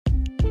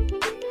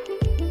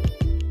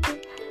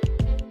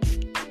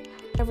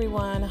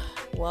Everyone,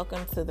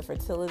 welcome to the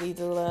Fertility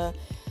Doula.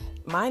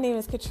 My name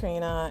is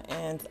Katrina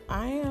and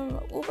I am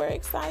uber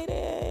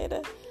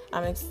excited.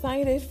 I'm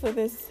excited for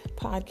this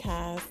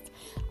podcast.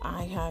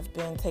 I have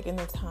been taking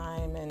the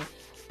time and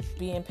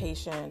being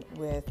patient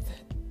with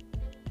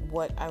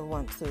what I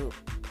want to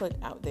put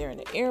out there in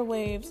the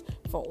airwaves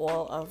for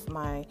all of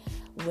my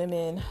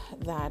women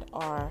that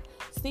are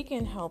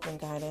seeking help and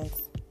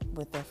guidance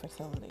with their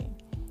fertility.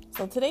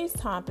 So today's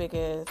topic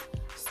is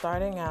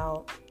starting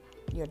out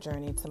your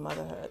journey to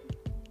motherhood.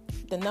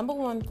 The number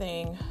one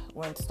thing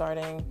when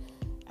starting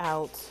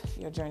out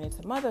your journey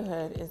to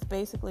motherhood is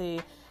basically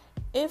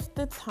if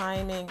the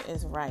timing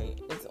is right.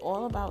 It's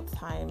all about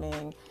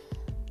timing.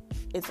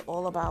 It's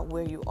all about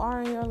where you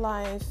are in your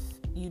life.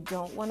 You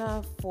don't want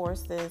to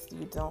force this.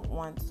 You don't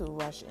want to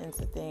rush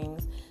into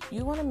things.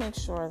 You want to make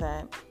sure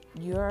that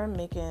you're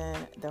making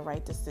the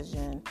right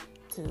decision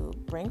to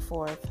bring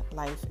forth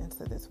life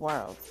into this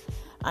world.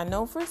 I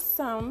know for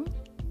some,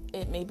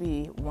 it may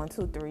be 1,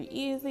 2, 3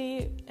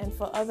 easy, and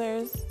for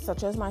others,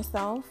 such as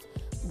myself,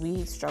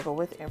 we struggle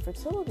with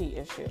infertility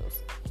issues.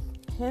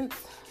 Hence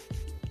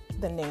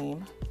the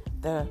name,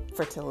 the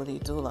Fertility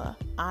Doula.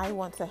 I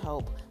want to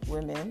help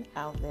women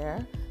out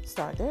there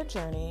start their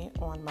journey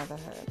on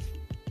motherhood.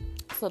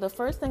 So the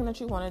first thing that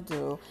you want to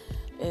do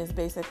is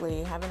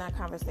basically having that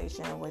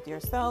conversation with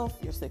yourself,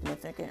 your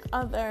significant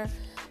other,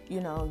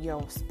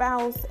 your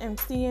spouse, and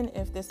seeing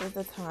if this is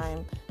the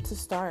time to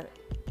start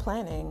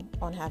planning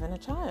on having a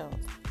child.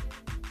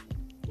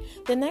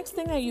 The next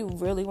thing that you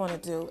really want to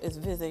do is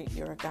visit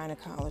your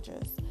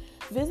gynecologist.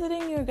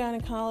 Visiting your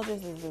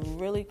gynecologist is a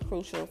really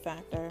crucial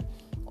factor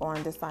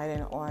on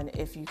deciding on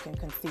if you can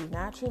conceive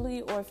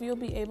naturally or if you'll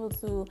be able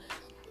to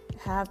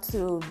have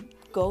to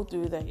go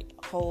through the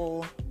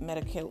whole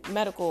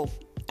medical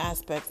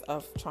aspects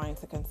of trying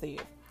to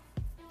conceive.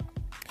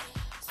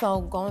 So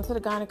going to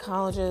the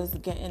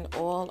gynecologist, getting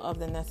all of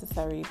the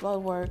necessary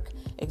blood work,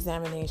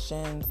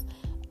 examinations,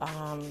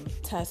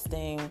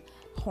 testing,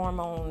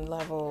 hormone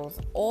levels,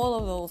 all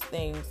of those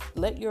things.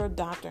 Let your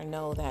doctor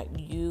know that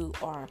you're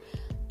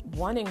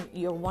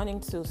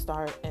wanting to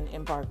start and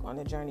embark on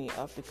the journey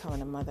of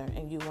becoming a mother,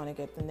 and you want to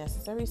get the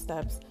necessary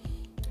steps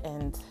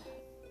and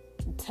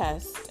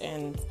tests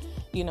and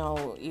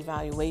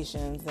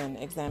evaluations and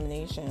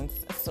examinations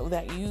so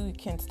that you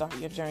can start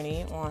your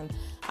journey on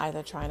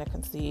either trying to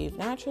conceive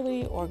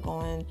naturally or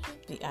going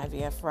the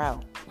IVF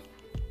route.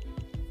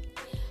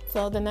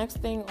 So the next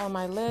thing on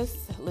my list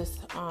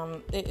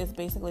it is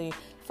basically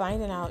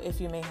finding out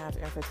if you may have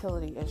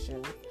infertility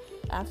issues.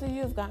 After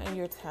you've gotten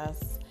your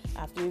tests,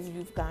 after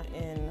you've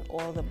gotten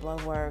all the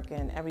blood work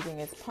and everything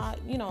is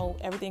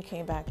everything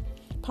came back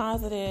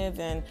positive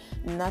and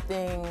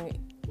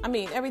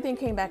everything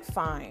came back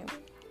fine,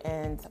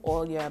 and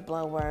all your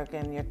blood work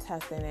and your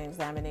testing and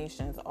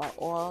examinations are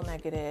all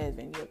negative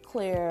and you're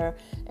clear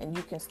and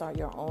you can start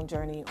your own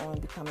journey on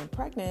becoming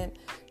pregnant,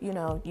 you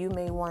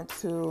may want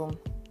to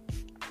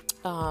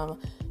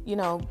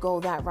go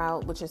that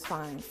route, which is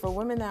fine. For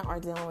women that are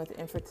dealing with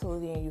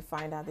infertility and you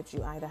find out that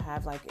you either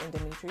have like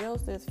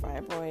endometriosis,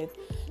 fibroids,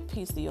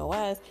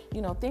 PCOS,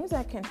 things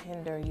that can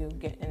hinder you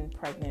getting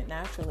pregnant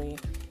naturally,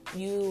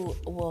 you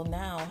will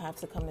now have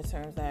to come to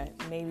terms that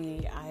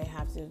maybe I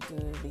have to do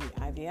the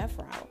IVF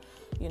route,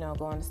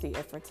 going to see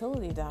a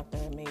fertility doctor.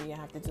 Maybe I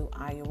have to do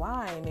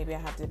IUI. Maybe I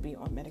have to be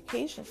on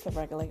medications to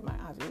regulate my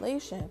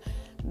ovulation.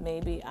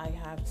 Maybe I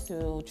have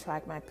to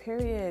track my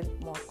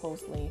period more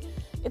closely.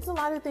 It's a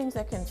lot of things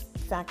that can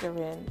factor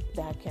in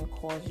that can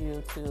cause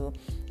you to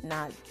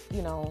not,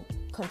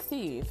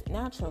 conceive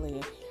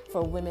naturally.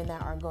 For women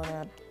that are going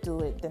to do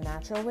it the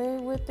natural way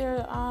with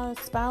their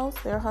spouse,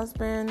 their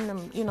husband,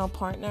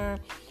 partner,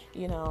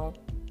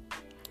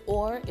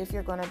 or if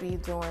you're going to be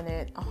doing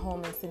it a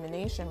home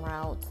insemination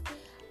route,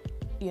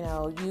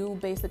 you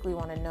basically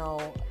want to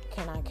know,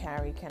 can I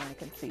carry, can I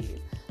conceive?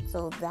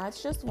 So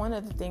that's just one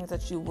of the things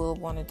that you will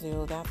want to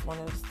do. That's one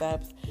of the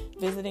steps,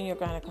 visiting your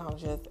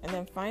gynecologist and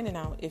then finding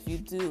out if you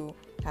do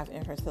have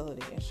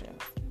infertility issues.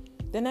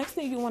 The next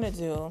thing you want to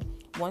do,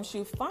 once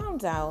you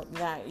found out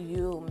that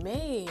you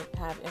may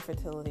have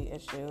infertility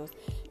issues,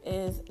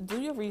 is do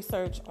your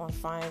research on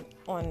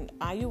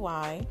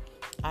IUI,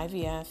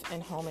 IVF,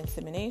 and home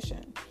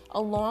insemination,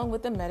 along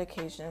with the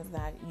medications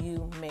that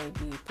you may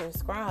be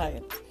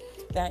prescribed.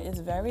 That is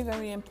very,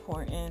 very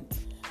important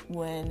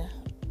when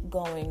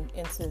going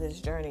into this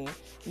journey.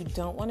 You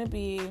don't want to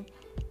be,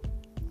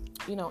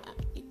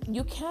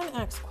 you can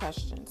ask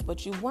questions,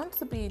 but you want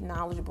to be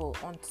knowledgeable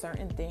on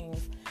certain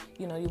things.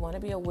 You want to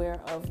be aware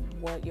of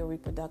what your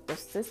reproductive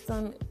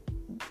system,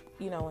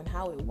 and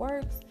how it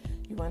works.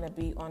 You want to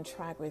be on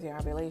track with your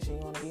ovulation.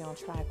 You want to be on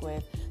track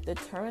with the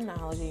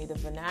terminology, the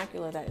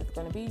vernacular that is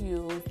going to be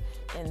used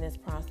in this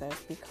process,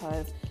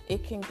 because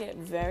it can get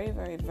very,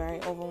 very,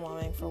 very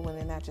overwhelming for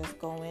women that just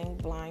going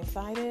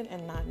blindsided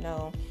and not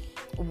know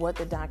what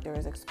the doctor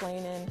is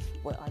explaining,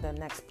 what are the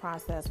next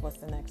process, what's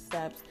the next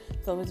steps.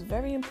 So it's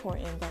very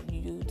important that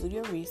you do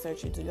your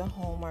research, you do your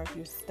homework,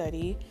 you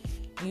study,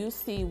 you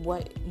see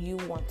what you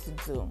want to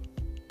do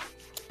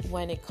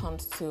when it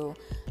comes to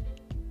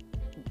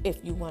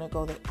if you want to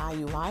go the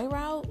IUI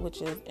route,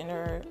 which is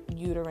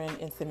intrauterine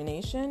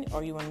insemination,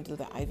 or you want to do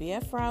the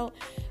IVF route,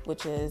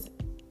 which is,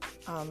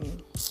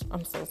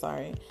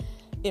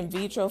 in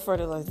vitro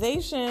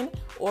fertilization,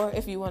 or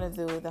if you want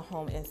to do the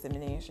home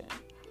insemination.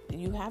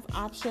 You have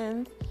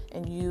options,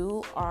 and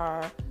your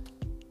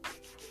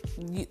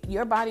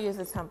body is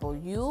a temple.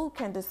 You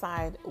can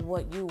decide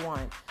what you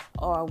want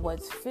or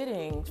what's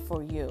fitting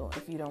for you.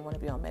 If you don't want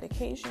to be on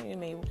medication, you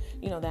may,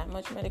 that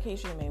much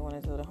medication, you may want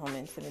to do the home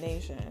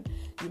insemination.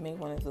 You may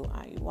want to do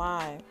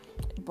IUI.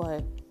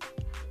 But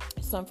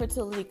some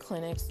fertility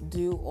clinics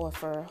do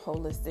offer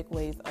holistic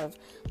ways of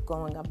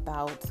going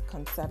about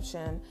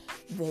conception.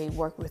 They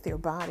work with your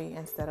body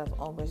instead of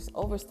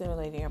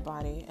overstimulating your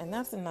body. And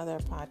that's another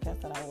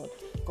podcast that I will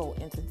go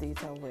into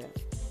detail with.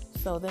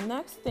 So the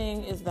next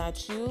thing is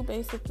that you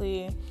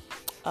basically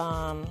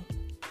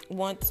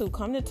want to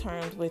come to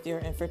terms with your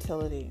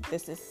infertility.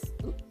 This is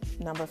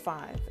number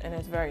 5, and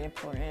it's very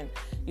important.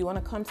 You want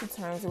to come to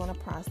terms, you want to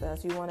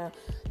process, you want to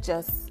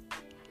just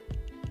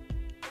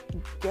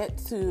get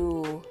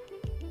to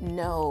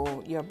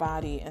know your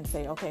body and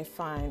say, okay,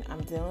 fine,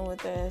 I'm dealing with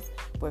this.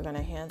 We're going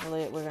to handle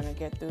it. We're going to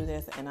get through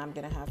this, and I'm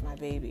going to have my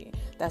baby.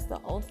 That's the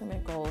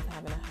ultimate goal, is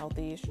having a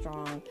healthy,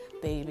 strong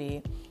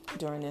baby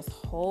during this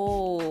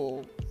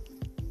whole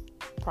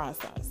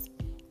process.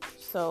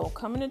 So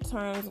coming to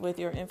terms with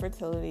your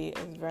infertility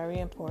is very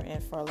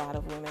important for a lot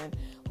of women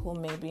who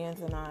may be in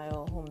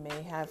denial, who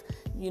may have,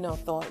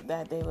 thought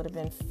that they would have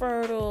been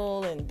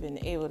fertile and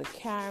been able to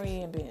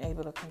carry and been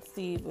able to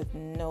conceive with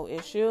no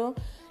issue.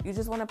 You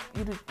just want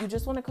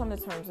to come to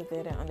terms with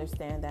it and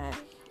understand that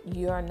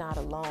you're not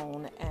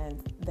alone, and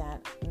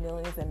that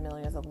millions and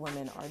millions of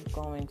women are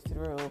going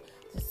through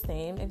the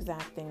same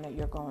exact thing that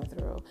you're going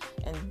through.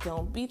 And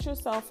don't beat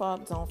yourself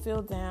up. Don't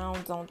feel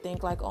down. Don't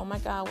think like, oh my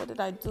God, what did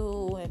I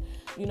do? And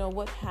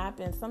what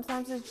happened?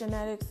 Sometimes it's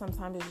genetics.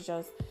 Sometimes it's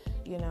just,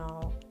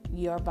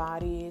 your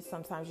body.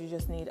 Sometimes you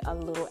just need a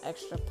little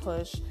extra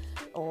push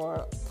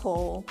or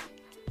pull.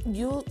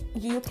 You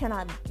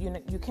cannot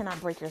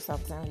break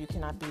yourself down. You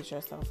cannot beat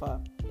yourself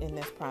up in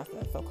this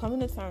process. So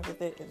coming to terms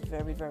with it is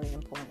very, very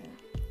important.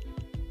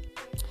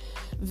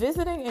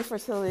 Visiting a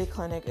fertility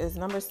clinic is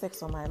number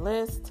 6 on my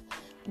list.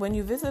 When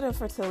you visit a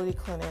fertility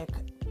clinic,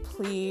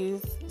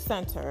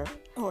 center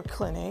or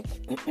clinic,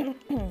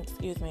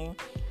 excuse me,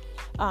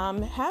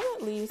 have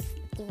at least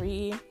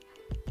 3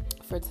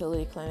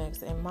 fertility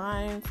clinics in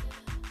mind.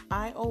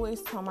 I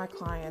always tell my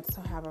clients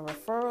to have a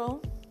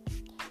referral,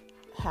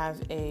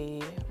 have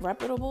a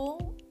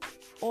reputable,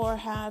 or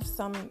have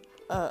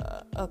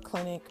a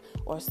clinic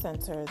or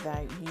center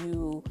that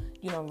you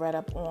read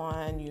up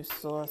on. You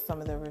saw some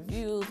of the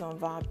reviews on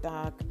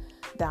DocVoc,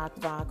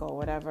 or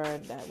whatever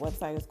that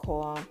website is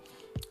called.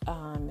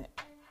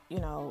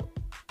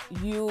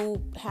 You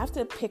have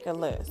to pick a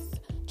list.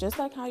 Just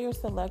like how you're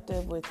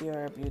selective with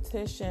your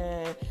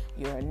beautician,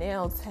 your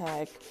nail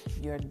tech,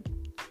 your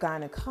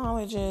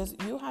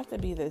gynecologist, you have to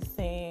be the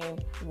same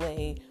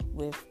way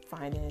with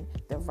finding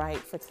the right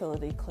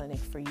fertility clinic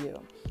for you.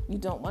 You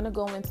don't want to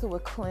go into a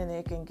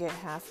clinic and get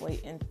halfway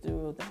in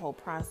through the whole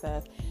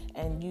process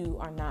and you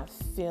are not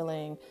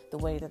feeling the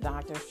way the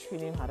doctor's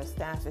treating you, how the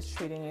staff is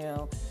treating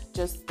you,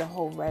 just the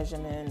whole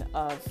regimen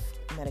of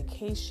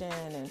medication,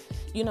 and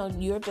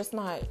you're just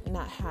not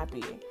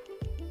happy.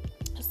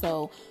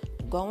 So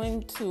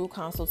going to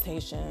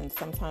consultations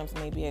sometimes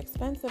may be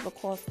expensive or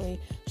costly.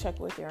 Check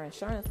with your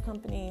insurance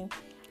company.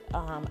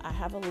 I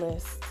have a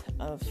list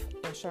of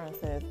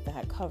insurances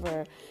that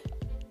cover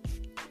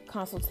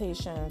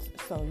consultations,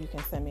 so you can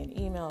send me an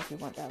email if you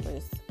want that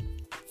list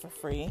for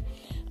free.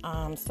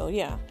 So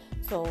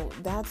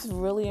that's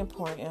really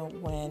important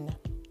when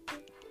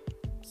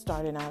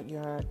starting out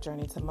your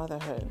journey to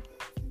motherhood.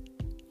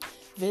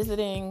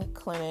 Visiting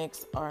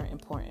clinics are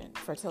important,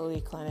 fertility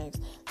clinics.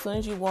 As soon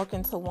as you walk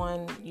into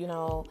one, you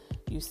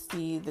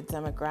see the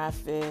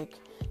demographic,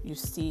 you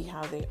see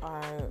how they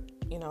are,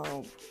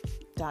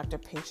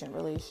 doctor-patient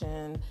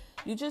relation.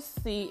 You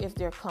just see if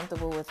they're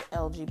comfortable with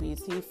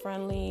LGBT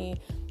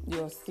friendly.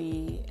 You'll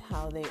see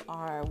how they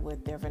are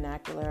with their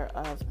vernacular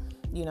of,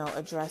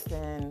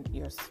 addressing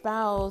your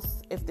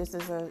spouse. If this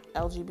is a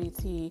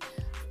LGBT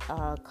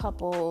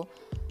couple,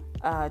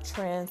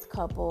 trans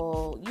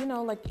couple, you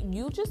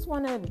just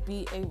want to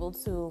be able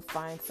to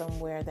find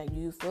somewhere that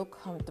you feel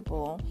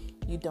comfortable,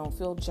 you don't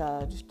feel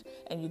judged,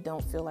 and you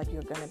don't feel like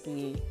you're going to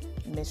be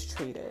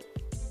mistreated.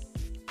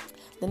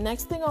 The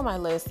next thing on my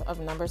list of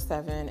number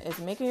 7 is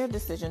making your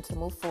decision to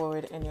move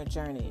forward in your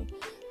journey.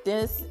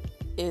 This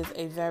is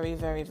a very,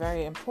 very,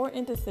 very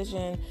important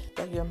decision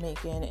that you're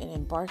making, and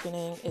embarking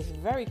in is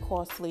very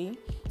costly.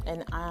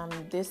 And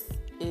this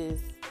is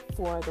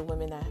for the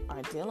women that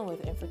are dealing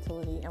with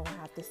infertility and will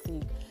have to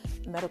seek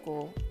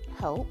medical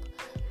help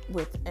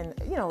and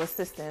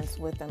assistance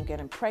with them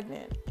getting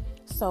pregnant.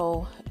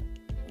 So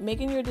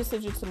making your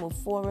decision to move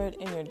forward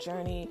in your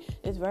journey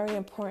is very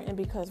important,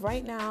 because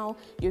right now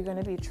you're going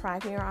to be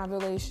tracking your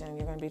ovulation,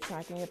 you're going to be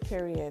tracking your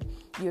period,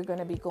 you're going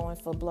to be going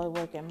for blood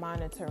work and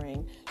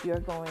monitoring, you're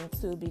going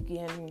to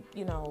begin,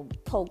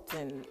 poked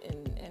and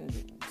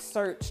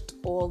searched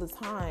all the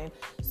time.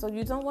 So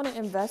you don't want to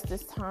invest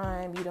this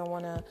time. You don't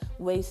want to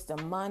waste the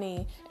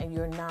money, and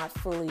you're not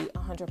fully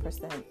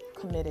 100%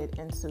 committed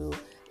into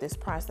this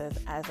process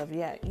as of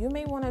yet. You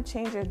may want to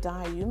change your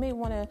diet. You may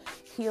want to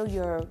heal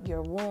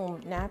your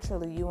womb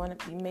naturally. You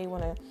may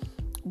want to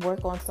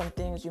work on some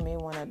things. You may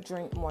want to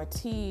drink more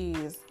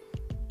teas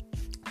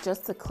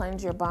just to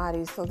cleanse your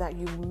body, so that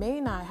you may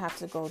not have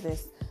to go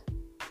this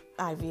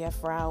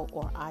IVF route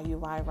or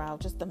IUI route,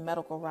 just the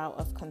medical route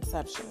of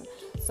conception.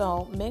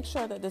 So make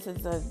sure that this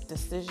is a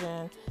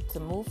decision to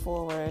move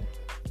forward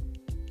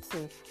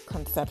to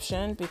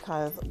conception,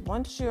 because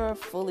once you're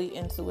fully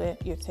into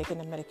it, you're taking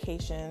the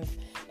medications,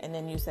 and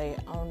then you say,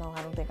 oh no,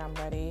 I don't think I'm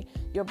ready.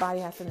 Your body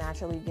has to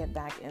naturally get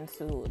back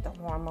into the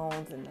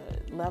hormones and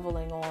the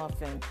leveling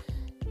off, and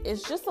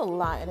it's just a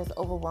lot, and it's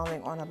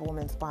overwhelming on a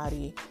woman's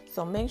body.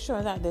 So make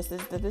sure that this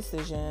is the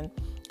decision,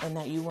 and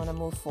that you want to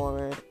move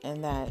forward,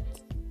 and that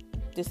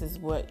this is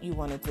what you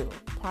want to do.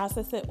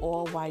 Process it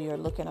all while you're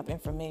looking up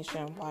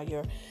information, while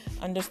you're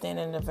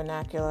understanding the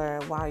vernacular,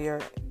 while you're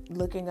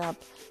looking up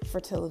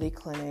fertility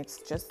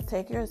clinics. Just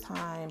take your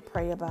time,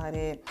 pray about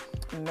it,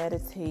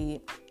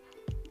 meditate,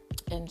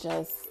 and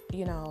just,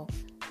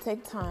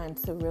 take time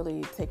to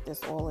really take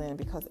this all in,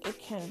 because it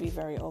can be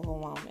very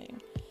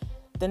overwhelming.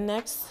 The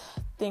next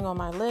thing on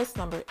my list,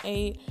 number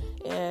 8,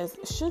 is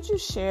should you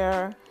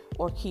share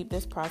or keep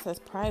this process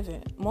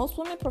private? Most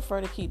women prefer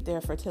to keep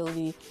their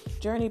fertility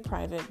journey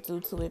private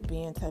due to it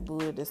being taboo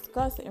to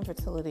discuss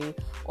infertility,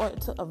 or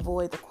to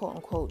avoid the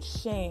quote-unquote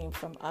shame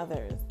from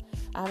others.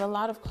 I have a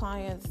lot of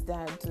clients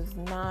that does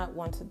not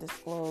want to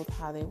disclose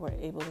how they were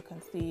able to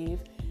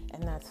conceive,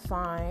 and that's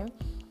fine.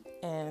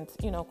 And,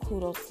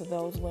 kudos to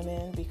those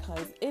women,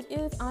 because it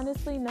is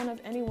honestly none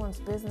of anyone's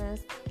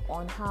business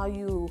on how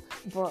you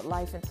brought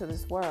life into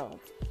this world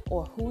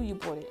or who you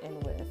brought it in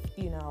with.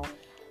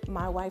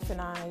 My wife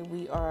and I,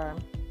 we are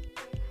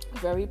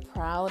very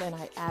proud, and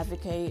I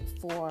advocate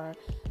for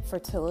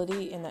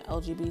fertility in the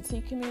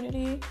LGBT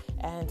community,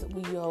 and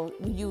we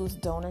use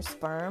donor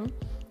sperm.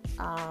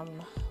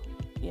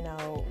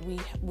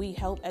 We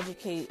help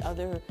educate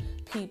other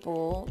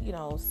people,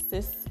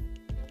 cis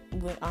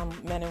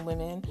men and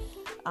women,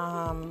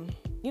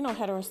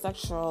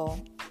 heterosexual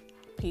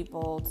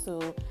people,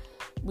 to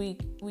we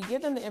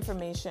give them the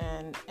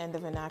information and the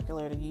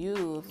vernacular to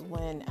use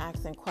when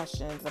asking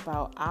questions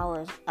about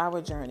our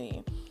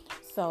journey.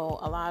 So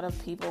a lot of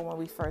people, when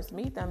we first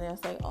meet them, they'll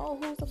say, oh,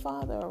 who's the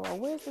father? Or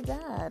where's the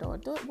dad? Or,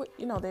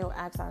 they'll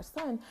ask our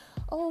son,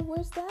 oh,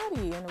 where's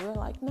daddy? And we're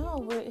like,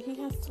 no, he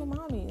has 2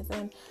 mommies.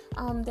 And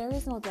there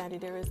is no daddy,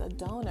 there is a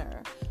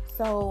donor.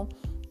 So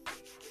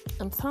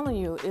I'm telling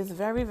you, it's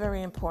very,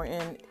 very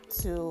important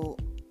to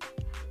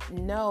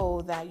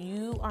know that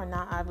you are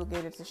not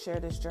obligated to share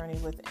this journey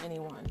with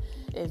anyone.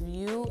 If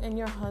you and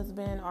your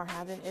husband are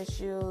having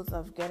issues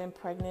of getting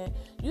pregnant,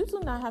 you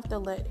do not have to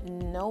let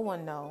no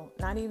one know,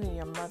 not even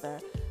your mother,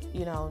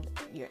 your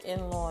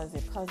in-laws,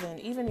 your cousin,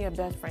 even your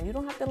best friend. You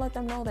don't have to let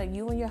them know that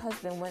you and your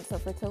husband went to a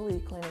fertility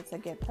clinic to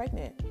get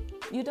pregnant.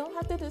 You don't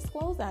have to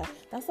disclose that.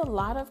 That's a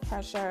lot of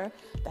pressure.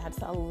 That's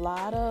a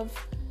lot of,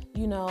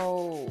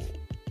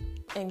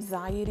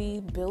 anxiety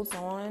built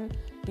on,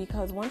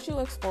 because once you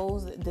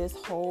expose this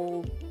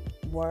whole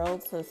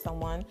world to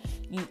someone,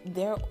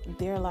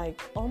 they're like,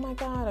 oh my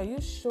God, are you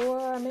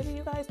sure? Maybe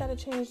you guys got to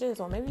change this,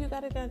 or maybe you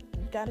got to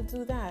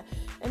do that.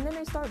 And then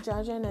they start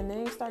judging, and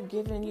then they start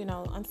giving,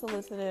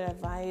 unsolicited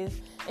advice.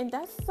 And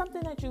that's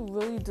something that you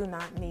really do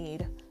not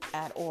need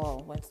at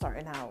all when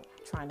starting out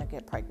trying to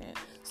get pregnant.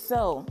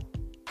 So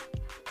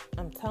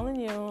I'm telling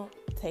you,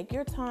 take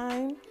your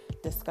time,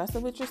 discuss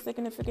it with your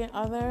significant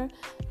other.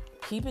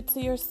 Keep it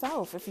to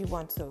yourself if you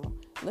want to.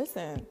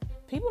 Listen,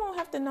 people don't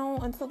have to know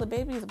until the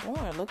baby is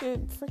born. Look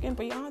at freaking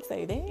Beyonce.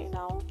 They didn't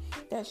know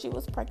that she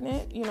was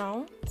pregnant,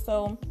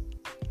 So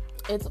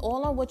it's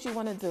all on what you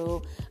want to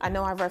do. I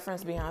know I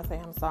referenced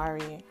Beyonce. I'm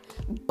sorry.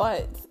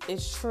 But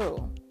it's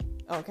true.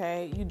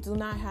 Okay? You do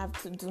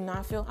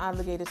not feel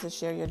obligated to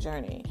share your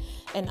journey.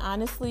 And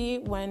honestly,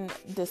 when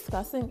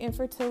discussing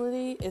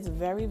infertility, it's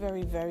very,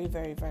 very, very,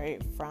 very, very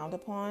frowned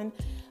upon.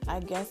 I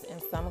guess in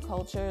some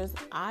cultures,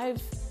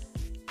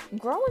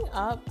 growing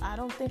up, I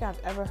don't think I've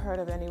ever heard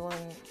of anyone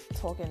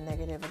talking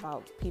negative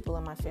about people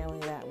in my family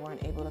that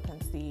weren't able to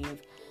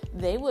conceive.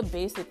 They would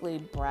basically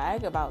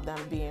brag about them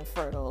being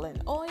fertile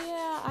and, oh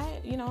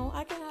yeah,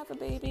 I can have a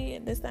baby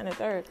and this, that, and the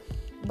third.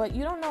 But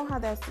you don't know how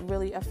that's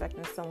really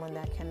affecting someone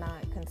that cannot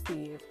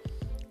conceive,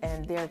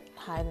 and they're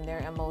hiding their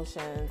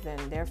emotions and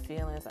their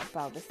feelings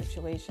about the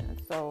situation.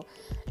 So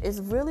it's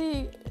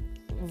really,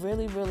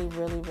 really, really,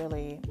 really,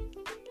 really,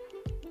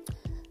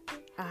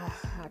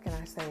 how can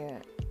I say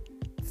it?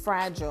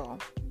 Fragile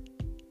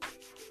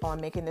on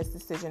making this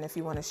decision if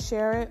you want to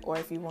share it or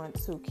if you want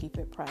to keep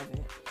it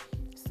private.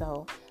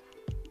 So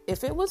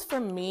if it was for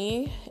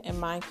me, in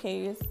my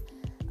case,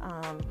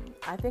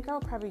 I think I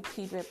would probably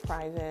keep it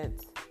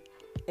private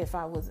if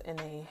I was in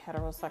a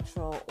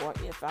heterosexual, or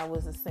if I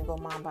was a single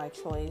mom by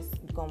choice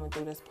going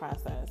through this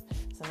process.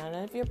 So none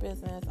of your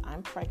business.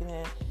 I'm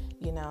pregnant,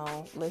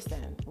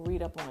 listen,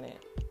 read up on it.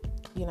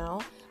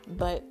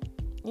 But,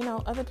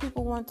 other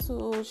people want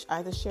to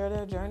either share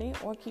their journey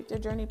or keep their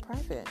journey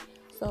private.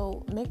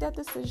 So make that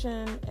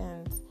decision,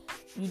 and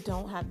you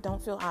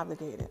don't feel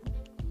obligated.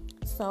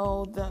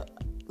 So the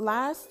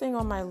last thing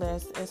on my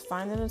list is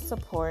finding the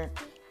support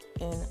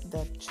in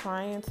the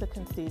Trying to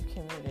Conceive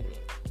community,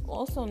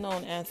 also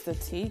known as the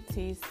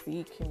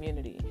TTC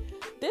community.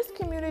 This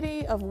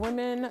community of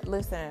women,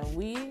 listen,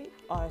 we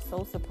are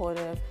so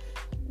supportive.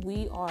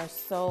 We are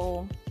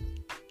so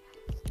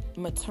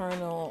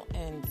maternal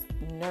and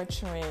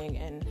nurturing,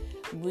 and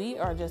we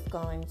are just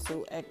going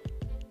to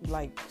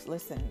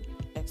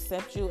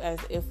accept you as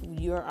if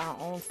you're our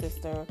own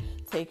sister,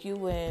 take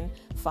you in,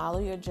 follow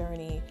your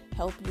journey,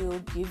 help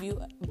you, give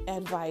you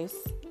advice,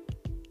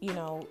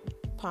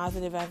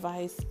 positive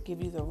advice,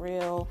 give you the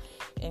real,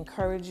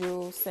 encourage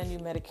you, send you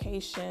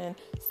medication,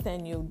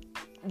 send you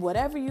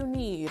whatever you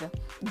need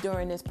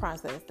during this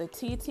process. The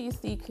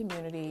TTC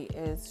community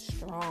is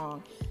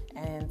strong,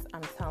 and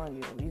I'm telling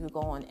you, you could go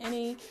on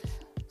any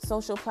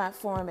social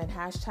platform and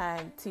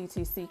hashtag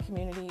TTC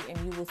community, and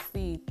you will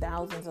see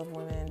thousands of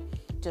women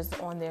just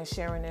on there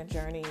sharing their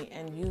journey,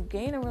 and you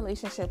gain a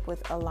relationship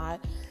with a lot,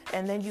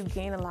 and then you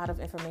gain a lot of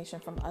information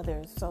from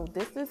others. So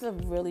this is a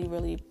really,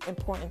 really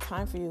important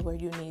time for you where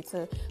you need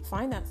to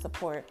find that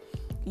support.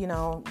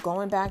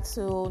 Going back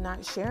to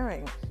not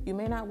sharing. You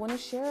may not want to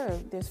share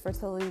this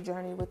fertility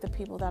journey with the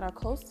people that are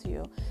close to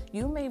you.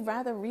 You may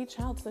rather reach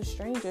out to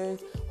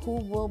strangers who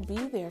will be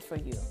there for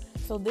you.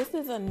 So this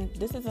is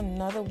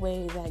another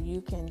way that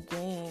you can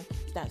gain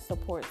that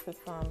support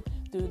system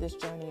through this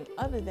journey,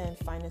 other than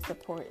finding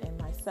support in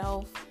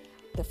myself,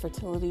 the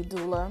fertility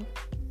doula.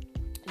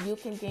 You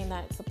can gain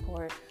that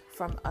support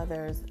from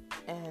others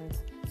and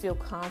feel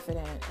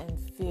confident and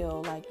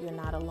feel like you're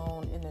not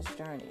alone in this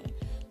journey.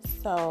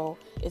 So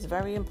it's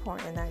very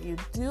important that you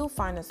do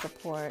find the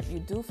support. You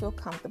do feel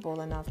comfortable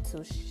enough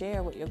to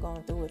share what you're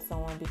going through with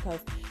someone, because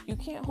you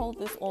can't hold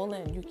this all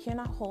in. You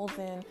cannot hold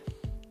in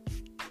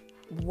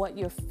what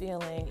you're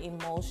feeling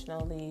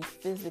emotionally,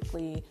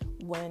 physically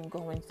when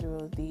going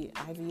through the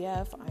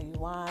IVF,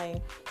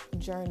 IUI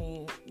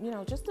journey,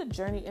 just the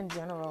journey in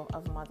general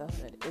of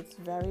motherhood. It's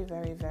very,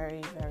 very,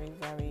 very, very,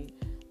 very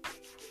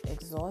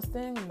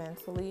exhausting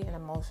mentally and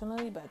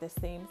emotionally, but at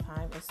the same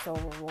time, it's so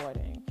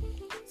rewarding.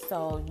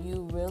 So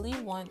you really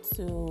want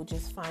to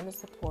just find the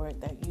support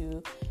that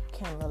you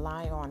can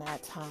rely on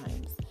at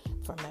times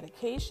for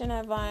medication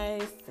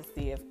advice, to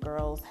see if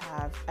girls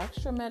have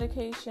extra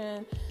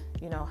medication,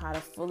 how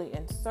to fully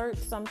insert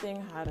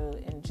something, how to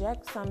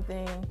inject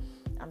something.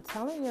 I'm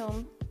telling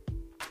you,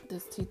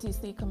 this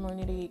TTC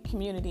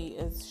community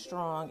is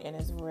strong and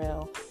is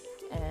real,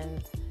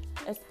 and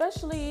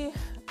especially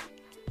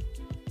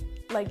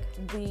like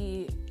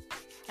the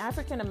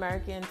African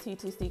American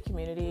TTC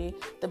community,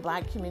 the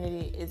Black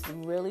community is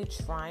really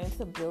trying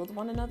to build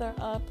one another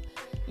up,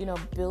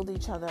 build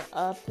each other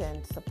up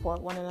and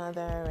support one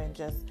another and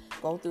just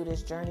go through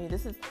this journey.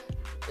 This is,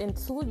 in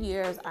 2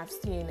 years, I've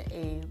seen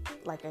a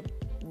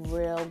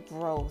real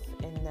growth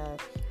in the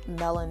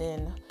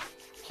melanin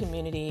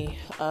community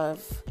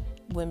of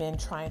women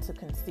trying to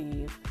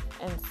conceive.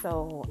 And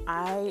so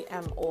I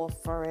am all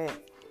for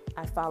it.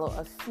 I follow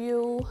a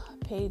few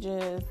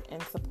pages in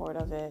support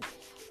of it.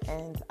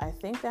 And I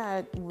think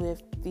that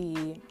with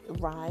the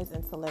rise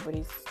in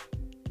celebrities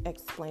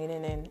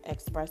explaining and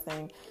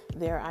expressing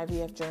their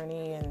IVF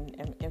journey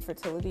and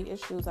infertility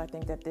issues, I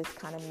think that this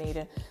kind of made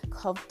it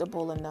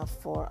comfortable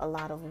enough for a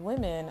lot of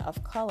women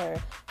of color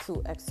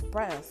to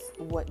express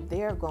what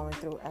they're going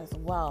through as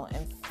well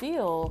and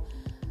feel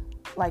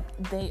like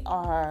they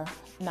are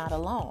not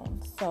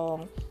alone.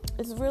 So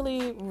it's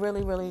really,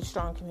 really, really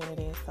strong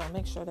community. So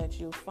make sure that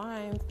you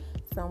find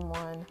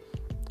someone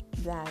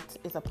that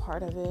is a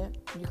part of it.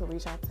 You can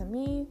reach out to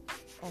me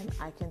and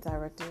I can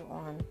direct you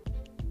on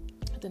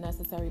the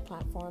necessary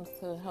platforms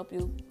to help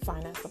you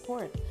find that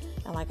support.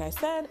 And like I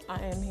said,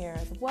 I am here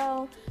as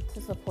well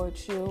to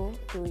support you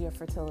through your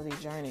fertility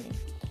journey.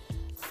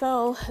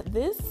 So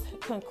this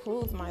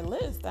concludes my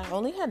list. I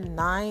only had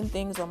 9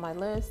 things on my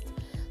list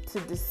to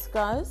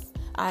discuss.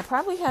 I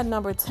probably had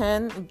number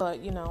 10, but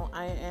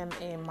I am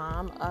a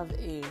mom of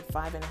a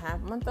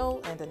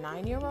 5.5-month-old and a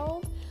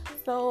 9-year-old.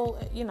 So,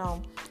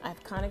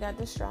 I've kind of got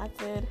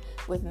distracted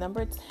with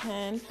number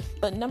 10.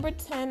 But number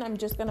 10, I'm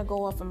just going to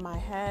go off in my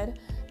head.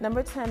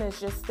 Number 10 is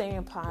just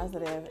staying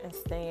positive and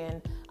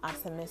staying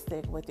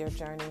optimistic with your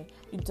journey.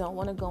 You don't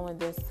want to go in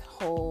this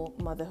whole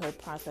motherhood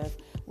process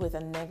with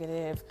a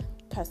negative,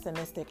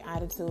 pessimistic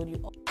attitude.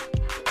 You